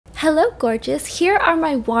Hello gorgeous, here are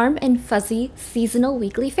my warm and fuzzy seasonal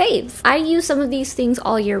weekly faves. I use some of these things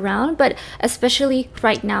all year round, but especially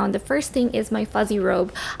right now. And the first thing is my fuzzy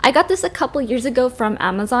robe. I got this a couple years ago from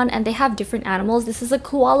Amazon and they have different animals. This is a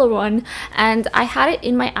koala one and I had it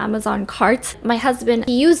in my Amazon cart. My husband,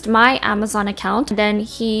 he used my Amazon account, then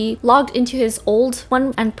he logged into his old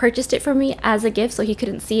one and purchased it for me as a gift so he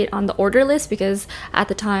couldn't see it on the order list because at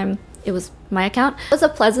the time it was my account. It was a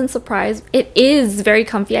pleasant surprise. It is very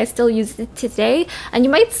comfy. I still use it today and you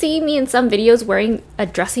might see me in some videos wearing a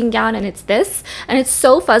dressing gown and it's this and it's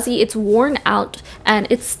so fuzzy. It's worn out and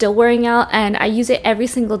it's still wearing out and I use it every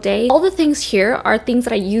single day. All the things here are things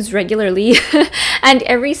that I use regularly and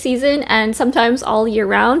every season and sometimes all year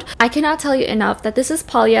round. I cannot tell you enough that this is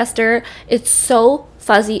polyester. It's so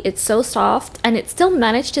fuzzy, it's so soft, and it still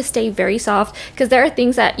managed to stay very soft because there are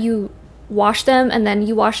things that you wash them and then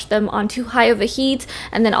you wash them on too high of a heat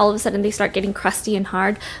and then all of a sudden they start getting crusty and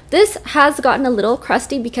hard. This has gotten a little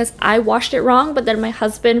crusty because I washed it wrong, but then my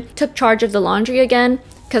husband took charge of the laundry again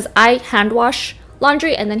because I hand wash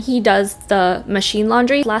laundry and then he does the machine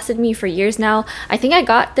laundry. It lasted me for years now. I think I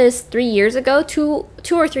got this 3 years ago, two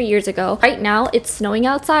or 3 years ago. Right now it's snowing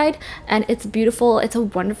outside and it's beautiful. It's a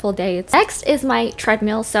wonderful day. Next is my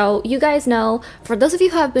treadmill. So you guys know, for those of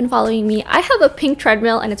you who have been following me, I have a pink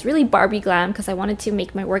treadmill and it's really Barbie glam because I wanted to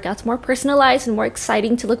make my workouts more personalized and more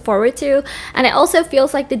exciting to look forward to. And it also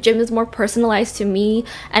feels like the gym is more personalized to me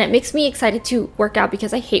and it makes me excited to work out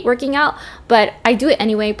because I hate working out, but I do it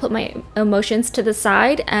anyway, put my emotions to the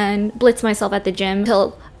side and blitz myself at the gym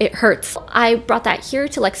until it hurts. I brought that here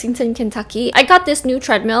to Lexington, Kentucky. I got this new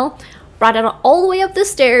treadmill, brought it all the way up the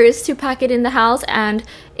stairs to pack it in the house, and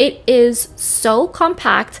it is so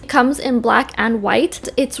compact. It comes in black and white.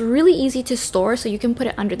 It's really easy to store, so you can put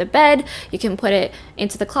it under the bed, you can put it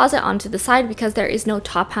into the closet onto the side because there is no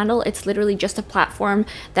top handle. It's literally just a platform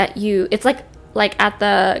that it's like at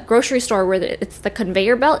the grocery store where it's the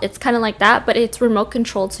conveyor belt. It's kind of like that, but it's remote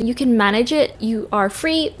controlled so you can manage it. You are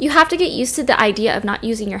free. You have to get used to the idea of not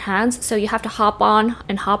using your hands, so you have to hop on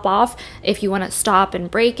and hop off if you want to stop and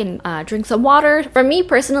break and drink some water. For me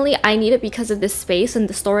personally, I need it because of this space and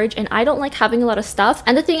the storage, and I don't like having a lot of stuff.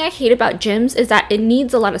 And the thing I hate about gyms is that it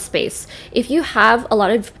needs a lot of space. If you have a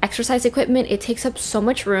lot of exercise equipment, it takes up so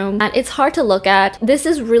much room and it's hard to look at. This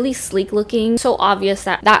is really sleek looking, so obvious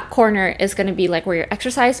that that corner is going to be like where your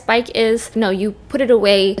exercise bike is. No, you put it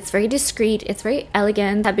away. It's very discreet, it's very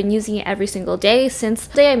elegant. I've been using it every single day. Since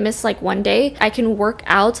the day I missed like one day, I can work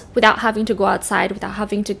out without having to go outside, without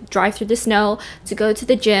having to drive through the snow to go to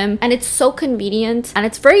the gym, and it's so convenient and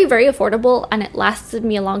it's very affordable and it lasted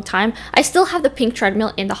me a long time. I still have the pink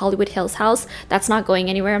treadmill in the Hollywood Hills house. That's not going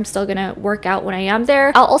anywhere. I'm still gonna work out when I am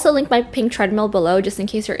there. I'll also link my pink treadmill below just in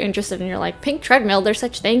case you're interested and you're like, pink treadmill, there's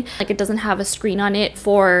such thing. Like, it doesn't have a screen on it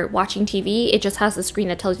for watching TV. It just has a screen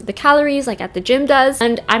that tells you the calories like at the gym does.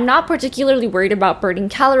 And I'm not particularly worried about burning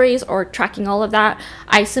calories or tracking all of that.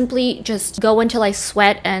 I simply just go until I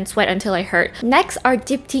sweat and sweat until I hurt. Next are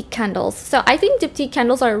Diptyque candles. So I think Diptyque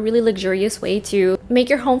candles are a really luxurious way to make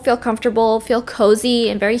your home feel comfortable, feel cozy,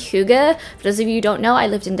 and very hygge. For those of you who don't know, I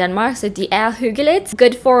lived in Denmark, so det er hyggeligt.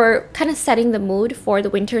 Good for kind of setting the mood for the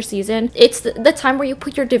winter season. It's the time where you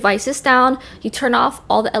put your devices down, you turn off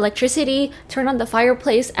all the electricity, turn on the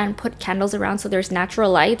fireplace, and put candles around so there's natural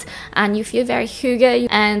light and you feel very hygge,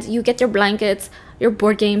 and you get your blankets, your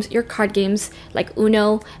board games, your card games like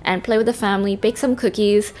Uno, and play with the family, bake some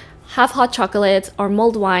cookies, have hot chocolates or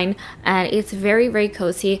mulled wine, and it's very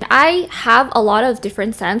cozy. I have a lot of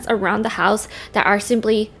different scents around the house that are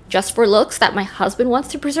simply just for looks that my husband wants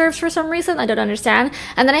to preserve for some reason. I don't understand.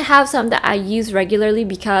 And then I have some that I use regularly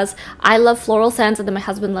because I love floral scents, and then my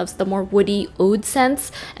husband loves the more woody oud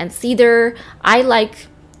scents and cedar. I like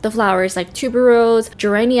the flowers like tuberose,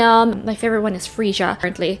 geranium. My favorite one is freesia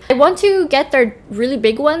currently. I want to get their really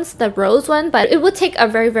big ones, the rose one, but it would take a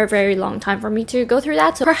very long time for me to go through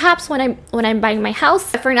that. So perhaps when I'm buying my house.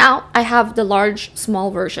 For now, I have the large, small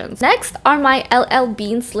versions. Next are my LL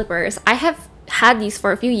Bean slippers. I have had these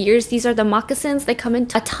for a few years. These are the moccasins. They come in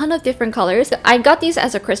a ton of different colors. I got these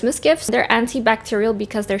as a Christmas gift. They're antibacterial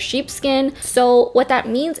because they're sheepskin. So what that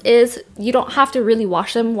means is you don't have to really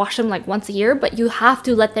wash them like once a year, but you have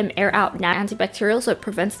to let them air out. Now, antibacterial, so it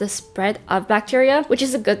prevents the spread of bacteria, which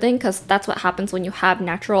is a good thing because that's what happens when you have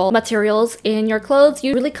natural materials in your clothes.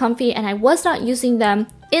 You're really comfy, and I was not using them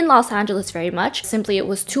in Los Angeles very much. Simply, it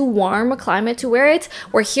was too warm a climate to wear it,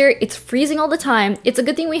 where here it's freezing all the time. It's a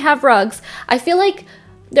good thing we have rugs. I feel like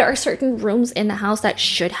there are certain rooms in the house that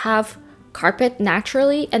should have carpet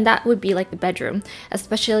naturally, and that would be like the bedroom,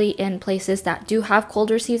 especially in places that do have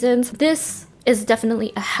colder seasons. This is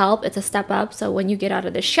definitely a help. It's a step up. So when you get out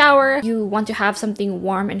of the shower, you want to have something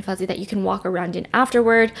warm and fuzzy that you can walk around in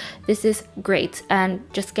afterward. This is great. And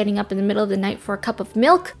just getting up in the middle of the night for a cup of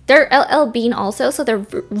milk. They're LL Bean also, so they're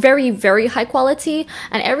very, very high quality.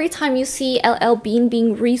 And every time you see LL Bean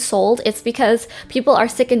being resold, it's because people are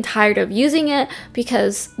sick and tired of using it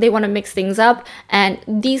because they want to mix things up. And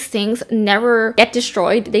these things never get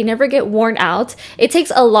destroyed. They never get worn out. It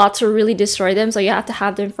takes a lot to really destroy them. So you have to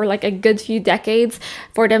have them for like a good few decades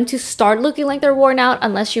for them to start looking like they're worn out,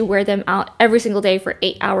 unless you wear them out every single day for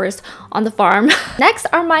 8 hours on the farm. Next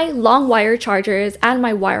are my long wire chargers and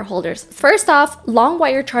my wire holders. First off, long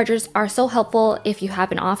wire chargers are so helpful if you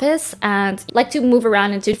have an office and like to move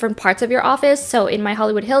around into different parts of your office. So in my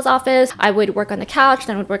Hollywood Hills office, I would work on the couch,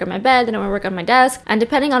 then I would work on my bed, then I would work on my desk. And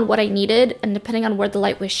depending on what I needed and depending on where the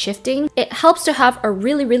light was shifting, it helps to have a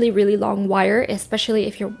really, really, really long wire, especially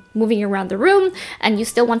if you're moving around the room and you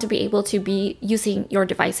still want to be able to be using your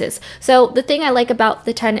devices. So the thing I like about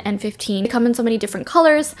the 10 and 15, they come in so many different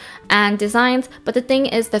colors and designs, but the thing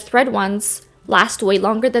is the thread ones last way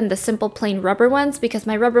longer than the simple plain rubber ones, because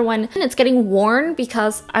my rubber one, it's getting worn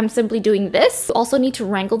because I'm simply doing this. You also need to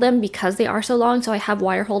wrangle them because they are so long, so I have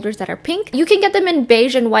wire holders that are pink. You can get them in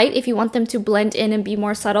beige and white if you want them to blend in and be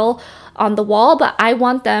more subtle on the wall, but I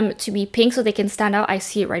want them to be pink so they can stand out. I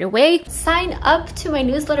see it right away. Sign up to my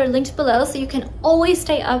newsletter linked below so you can always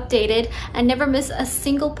stay updated and never miss a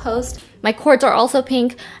single post. My cords are also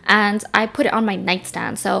pink and I put it on my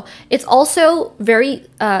nightstand. So it's also very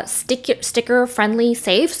sticker friendly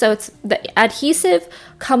safe. So it's the adhesive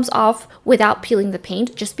comes off without peeling the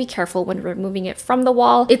paint. Just be careful when removing it from the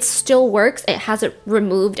wall. It still works. It has it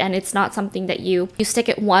removed and it's not something that you stick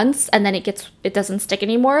it once and then it doesn't stick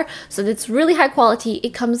anymore. So it's really high quality.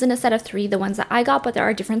 It comes in a set of 3, the ones that I got, but there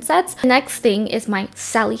are different sets. The next thing is my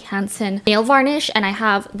Sally Hansen nail varnish, and I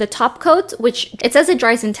have the top coat, which it says it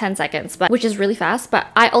dries in 10 seconds, but which is really fast. But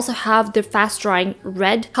I also have the fast drying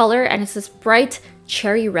red color, and it's this bright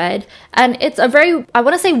cherry red, and it's a very, I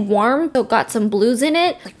want to say warm, so got some blues in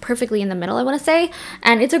it, like perfectly in the middle, I want to say,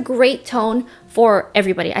 and it's a great tone for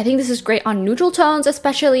everybody. I think this is great on neutral tones,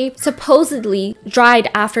 especially. Supposedly dried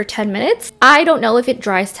after 10 minutes. I don't know if it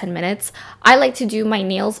dries 10 minutes. I like to do my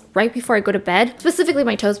nails right before I go to bed, specifically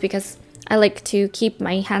my toes, because I like to keep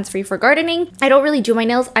my hands free for gardening. I don't really do my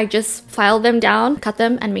nails. I just file them down, cut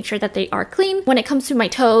them, and make sure that they are clean. When it comes to my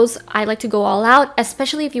toes, I like to go all out,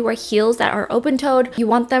 especially if you wear heels that are open-toed. You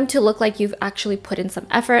want them to look like you've actually put in some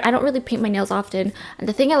effort. I don't really paint my nails often. And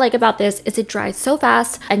the thing I like about this is it dries so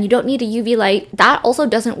fast and you don't need a UV light. That also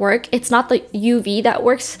doesn't work. It's not the UV that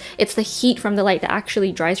works. It's the heat from the light that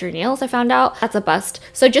actually dries your nails, I found out. That's a bust.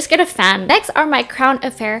 So just get a fan. Next are my Crown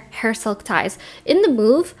Affair hair silk ties. In the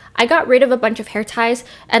move, I got rid of a bunch of hair ties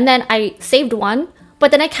and then I saved one,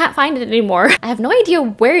 but then I can't find it anymore. I have no idea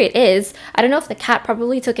where it is. I don't know if the cat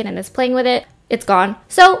probably took it and is playing with it. It's gone.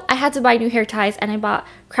 So I had to buy new hair ties and I bought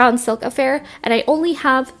Crown Silk Affair, and I only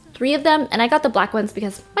have 3 of them, and I got the black ones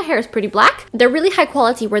because my hair is pretty black. They're really high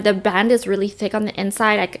quality where the band is really thick on the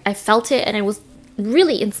inside. I felt it and I was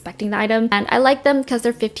really inspecting the item, and I like them because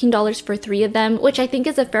they're $15 for 3 of them, which I think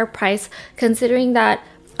is a fair price considering that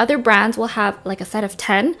other brands will have like a set of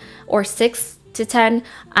 10 or 6 to 10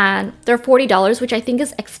 and they're $40, which I think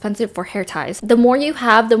is expensive for hair ties. The more you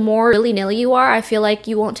have, the more willy-nilly you are. I feel like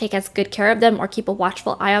you won't take as good care of them or keep a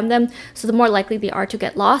watchful eye on them, so the more likely they are to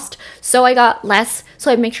get lost. So I got less, so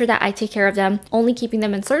I make sure that I take care of them, only keeping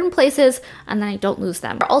them in certain places, and then I don't lose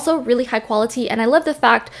them. They're also really high quality, and I love the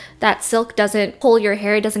fact that silk doesn't pull your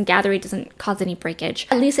hair, it doesn't gather, it doesn't cause any breakage.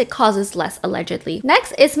 At least it causes less, allegedly.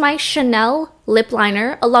 Next is my Chanel lip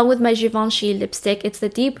liner along with my Givenchy lipstick. It's the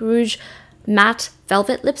Deep Rouge matte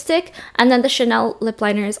velvet lipstick, and then the Chanel lip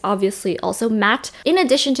liner is obviously also matte. In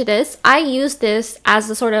addition to this, I use this as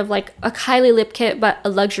a sort of like a Kylie lip kit but a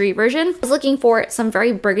luxury version. I was looking for some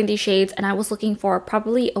very burgundy shades, and I was looking for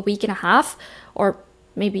probably a week and a half or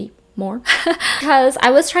maybe more because I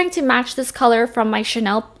was trying to match this color from my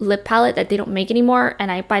Chanel lip palette that they don't make anymore,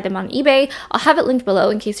 and I buy them on eBay. I'll have it linked below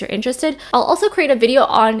in case you're interested. I'll also create a video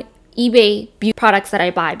on eBay beauty products that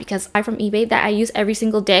I buy because I from eBay that I use every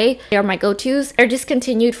single day. They are my go-tos. They're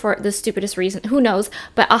discontinued for the stupidest reason, who knows,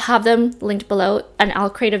 but I'll have them linked below and I'll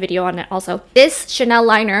create a video on it also. This Chanel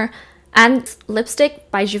liner and lipstick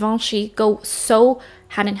by Givenchy go so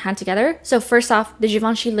hand in hand together. So first off, the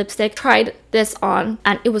Givenchy lipstick, tried this on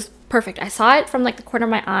and it was perfect. I saw it from like the corner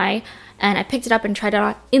of my eye and I picked it up and tried it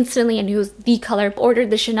on instantly and it was the color.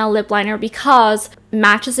 Ordered the Chanel lip liner because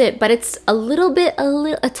matches it, but it's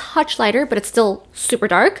a touch lighter, but it's still super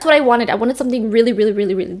dark. That's what I wanted. I wanted something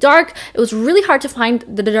really dark. It was really hard to find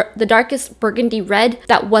the darkest burgundy red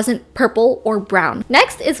that wasn't purple or brown.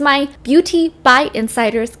 Next is my Beauty by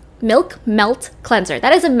Insiders Milk Melt Cleanser.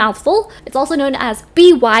 That is a mouthful. It's also known as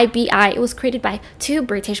BYBI. It was created by 2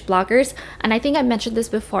 British bloggers, and I think I mentioned this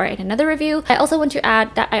before in another review. I also want to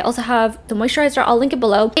add that I also have the moisturizer. I'll link it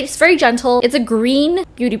below. It's very gentle. It's a green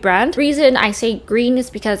beauty brand. The reason I say green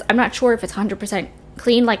is because I'm not sure if it's 100%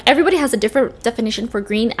 clean. Like, everybody has a different definition for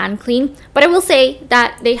green and clean, but I will say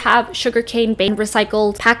that they have sugarcane based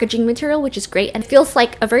recycled packaging material, which is great, and it feels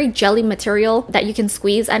like a very jelly material that you can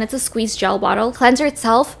squeeze, and it's a squeeze gel bottle. Cleanser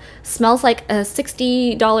itself smells like a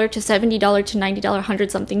 $60 to $70 to $90, $100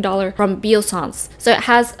 something from Biossance. So it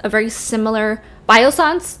has a very similar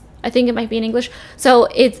Biossance, I think it might be in English. So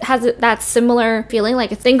it has that similar feeling,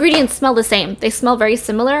 like the ingredients smell the same. They smell very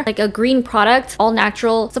similar, like a green product, all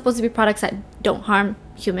natural, supposed to be products that don't harm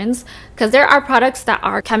humans. Because there are products that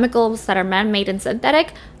are chemicals that are man-made and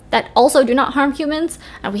synthetic that also do not harm humans.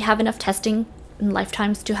 And we have enough testing in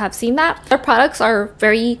lifetimes to have seen that. Their products are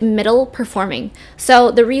very middle performing.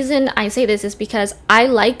 So the reason I say this is because I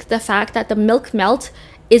like the fact that the Milk Melt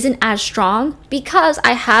isn't as strong, because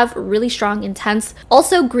I have really strong, intense,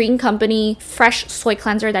 also Green Company fresh soy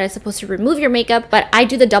cleanser that is supposed to remove your makeup, but I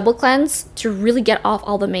do the double cleanse to really get off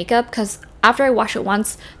all the makeup, because after I wash it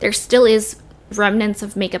once, there still is remnants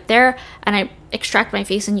of makeup there, and I extract my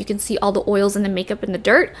face and you can see all the oils and the makeup and the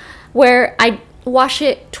dirt. Where I wash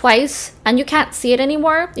it twice and you can't see it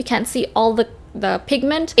anymore, you can't see all the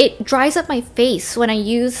pigment. It dries up my face when I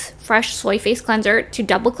use fresh soy face cleanser to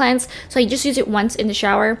double cleanse, so I just use it once in the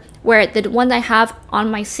shower. Where the one I have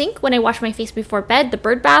on my sink when I wash my face before bed, the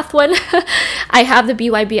bird bath one, I have the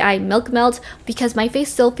BYBI Milk Melt, because my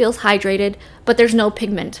face still feels hydrated, but there's no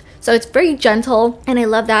pigment. So it's very gentle, and I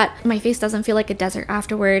love that. My face doesn't feel like a desert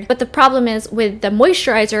afterward. But the problem is with the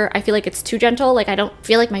moisturizer, I feel like it's too gentle. Like, I don't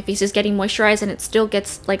feel like my face is getting moisturized, and it still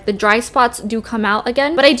gets, like, the dry spots do come out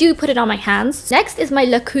again. But I do put it on my hands. Next is my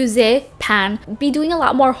Le Creuset pan. Be doing a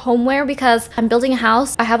lot more homeware because I'm building a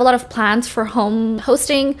house. I have a lot of plans for home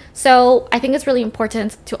hosting. So I think it's really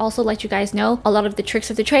important to also let you guys know a lot of the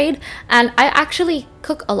tricks of the trade. And I actually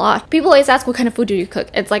cook a lot. People always ask, what kind of food do you cook?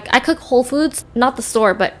 It's like, I cook whole foods, not the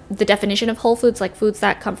store, but the definition of whole foods, like foods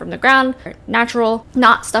that come from the ground, natural,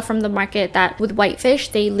 not stuff from the market that with white fish,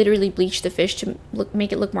 they literally bleach the fish to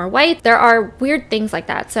make it look more white. There are weird things like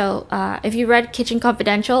that. So if you read Kitchen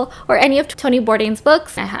Confidential or any of Tony Bourdain's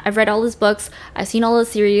books, I've read all his books, I've seen all his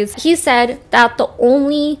series, he said that the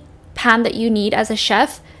only pan that you need as a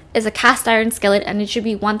chef is a cast iron skillet, and it should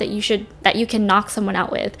be one that you can knock someone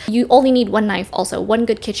out with. You only need one knife, also one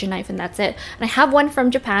good kitchen knife, and that's it. And I have one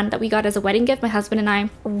from Japan that we got as a wedding gift, my husband and I.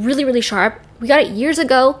 Really sharp. We got it years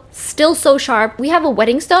ago, still so sharp. We have a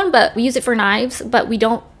wedding stone, but we use it for knives, but we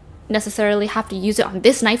don't necessarily have to use it on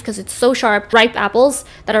this knife because it's so sharp. Ripe apples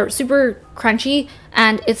that are super crunchy,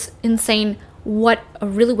 and it's insane what a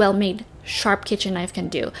really well made sharp kitchen knife can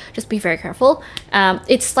do. Just be very careful.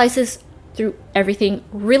 It slices through everything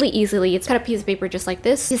really easily. It's got a piece of paper just like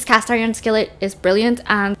this. This cast iron skillet is brilliant,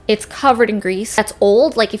 and it's covered in grease that's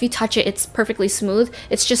old. Like, if you touch it, it's perfectly smooth.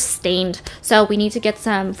 It's just stained. So we need to get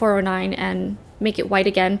some 409 and make it white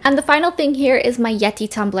again. And the final thing here is my Yeti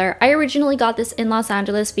tumbler. I originally got this in Los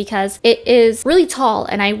Angeles because it is really tall,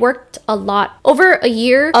 and I worked a lot over a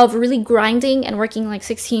year of really grinding and working like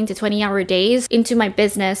 16 to 20 hour days into my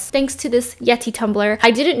business thanks to this Yeti tumbler. I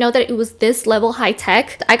didn't know that it was this level high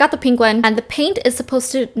tech. I got the pink one, and the paint is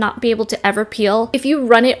supposed to not be able to ever peel. If you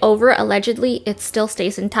run it over, allegedly, it still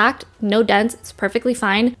stays intact. No dents, it's perfectly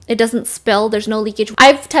fine. It doesn't spill, there's no leakage.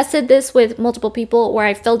 I've tested this with multiple people where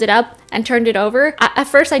I filled it up and turned it over. At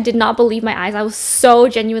first, I did not believe my eyes. I was so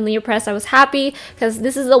genuinely impressed. I was happy because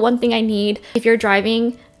this is the one thing I need. If you're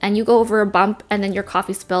driving and you go over a bump and then your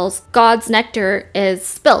coffee spills, God's nectar is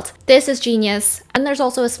spilt. This is genius. And there's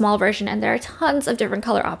also a small version, and there are tons of different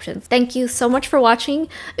color options. Thank you so much for watching.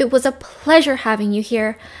 It was a pleasure having you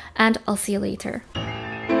here, and I'll see you later.